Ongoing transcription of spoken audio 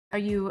Are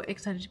you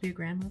excited to be a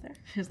grandmother?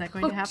 Is that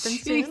going to happen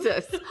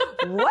Jesus.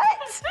 soon?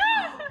 What?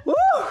 Woo!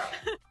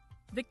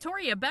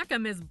 Victoria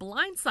Beckham is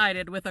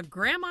blindsided with a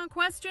grandma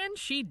question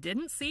she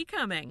didn't see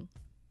coming.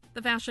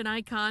 The fashion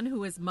icon,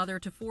 who is mother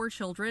to 4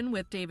 children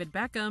with David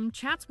Beckham,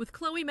 chats with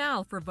Chloe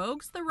Mal for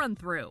Vogue's The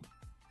Run-Through.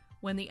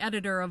 When the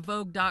editor of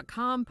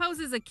Vogue.com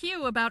poses a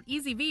cue about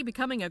Easy V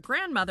becoming a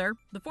grandmother,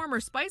 the former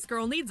Spice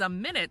Girl needs a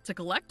minute to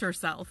collect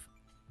herself.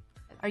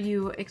 Are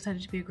you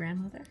excited to be a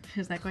grandmother?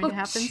 Is that going to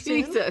happen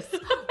soon? Jesus.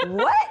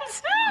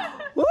 What?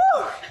 Woo!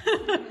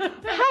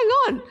 Hang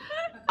on.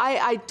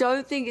 I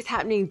don't think it's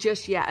happening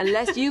just yet.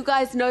 Unless you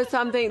guys know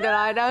something that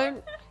I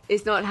don't,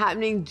 it's not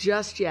happening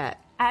just yet.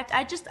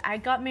 I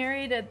got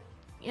married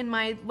in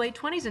my late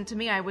 20s, and to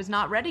me, I was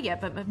not ready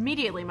yet, but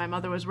immediately my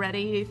mother was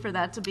ready for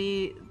that to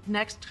be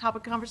next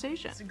topic of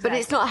conversation. Exactly. But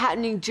it's not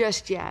happening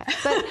just yet.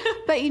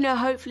 But you know,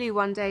 hopefully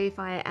one day if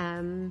I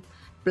am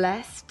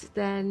blessed,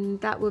 then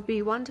that would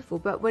be wonderful.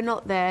 But we're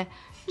not there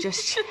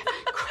just yet.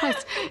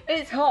 Christ,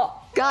 it's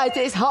hot. Guys,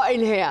 it's hot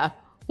in here.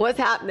 What's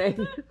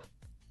happening?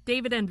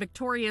 David and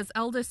Victoria's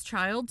eldest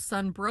child,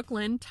 son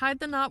Brooklyn, tied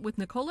the knot with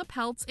Nicola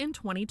Peltz in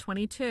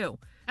 2022.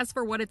 As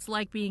for what it's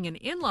like being an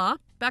in-law,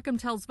 Beckham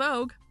tells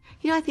Vogue,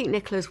 You know, I think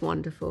Nicola's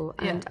wonderful,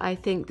 and I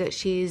think that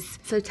she's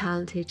so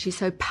talented. She's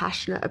so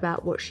passionate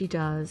about what she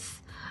does.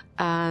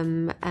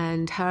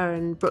 And her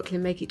and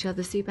Brooklyn make each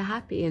other super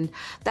happy, and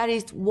that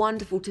is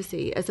wonderful to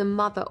see. As a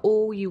mother,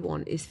 all you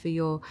want is for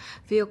your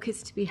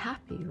kids to be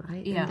happy,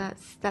 right? Yeah. And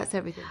that's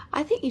everything.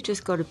 I think you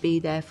just got to be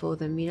there for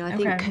them. You know, I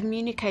think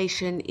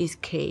communication is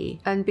key,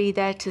 and be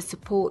there to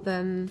support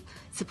them,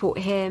 support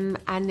him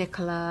and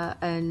Nicola.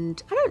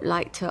 And I don't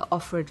like to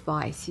offer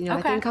advice. You know,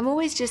 I think I'm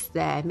always just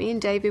there. Me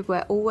and David,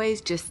 we're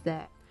always just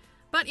there.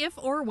 But if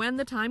or when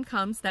the time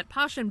comes that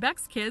Posh and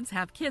Beck's kids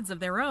have kids of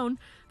their own,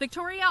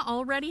 Victoria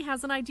already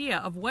has an idea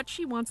of what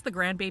she wants the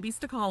grandbabies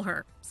to call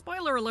her.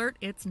 Spoiler alert,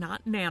 it's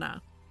not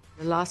Nana.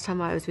 The last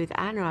time I was with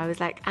Anna, I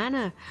was like,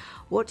 Anna,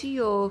 what do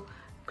your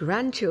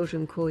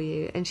grandchildren call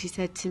you? And she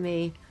said to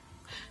me,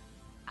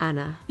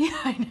 Anna. Yeah,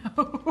 I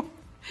know.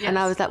 Yes. And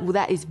I was like, well,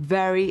 that is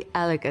very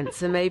elegant,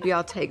 so maybe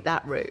I'll take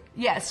that route.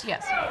 Yes.